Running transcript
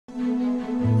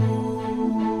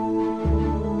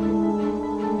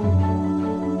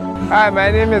Hi,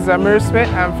 my name is Amir Smith.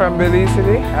 I'm from Belize.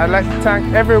 I'd like to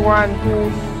thank everyone who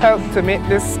helped to make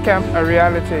this camp a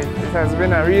reality. It has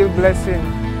been a real blessing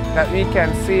that we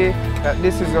can say that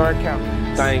this is our camp.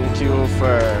 Thank you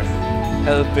for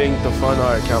helping to fund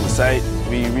our campsite.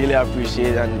 We really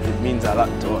appreciate it and it means a lot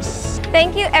to us.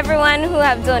 Thank you everyone who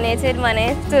have donated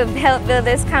money to help build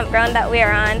this campground that we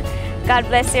are on. God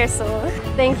bless your soul.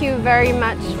 Thank you very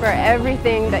much for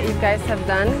everything that you guys have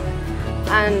done.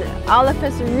 And all of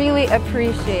us really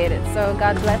appreciate it. So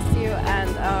God bless you, and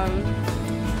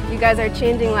you guys are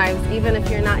changing lives. Even if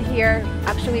you're not here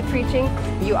actually preaching,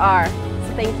 you are.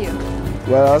 So thank you.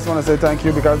 Well, I just want to say thank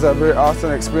you because it's a very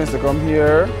awesome experience to come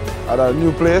here at a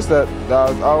new place that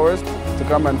was ours, to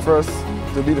come and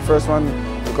to be the first one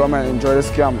to come and enjoy this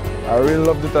camp. I really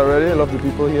loved it already. I love the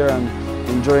people here and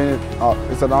enjoying it.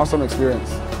 It's an awesome experience.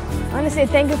 I want to say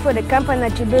thank you for the camp and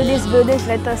that you build these buildings,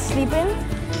 let us sleep in.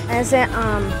 And say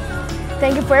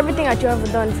thank you for everything that you have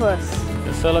done for us.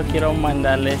 Yo solo quiero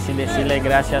mandarles y decirles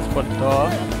gracias por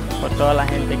toda la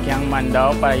gente que han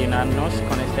mandado para ayudarnos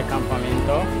con este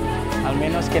campamento. Al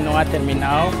menos que no ha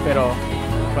terminado, pero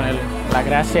con la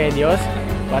gracia de Dios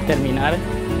va a terminar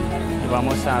y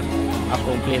vamos a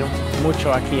cumplir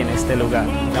mucho aquí en este lugar.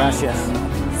 Gracias.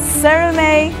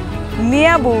 Sereme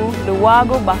Miabu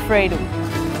Luwago Bafredo.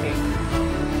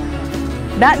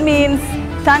 That means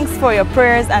thanks for your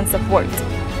prayers and support.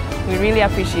 We really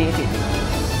appreciate it.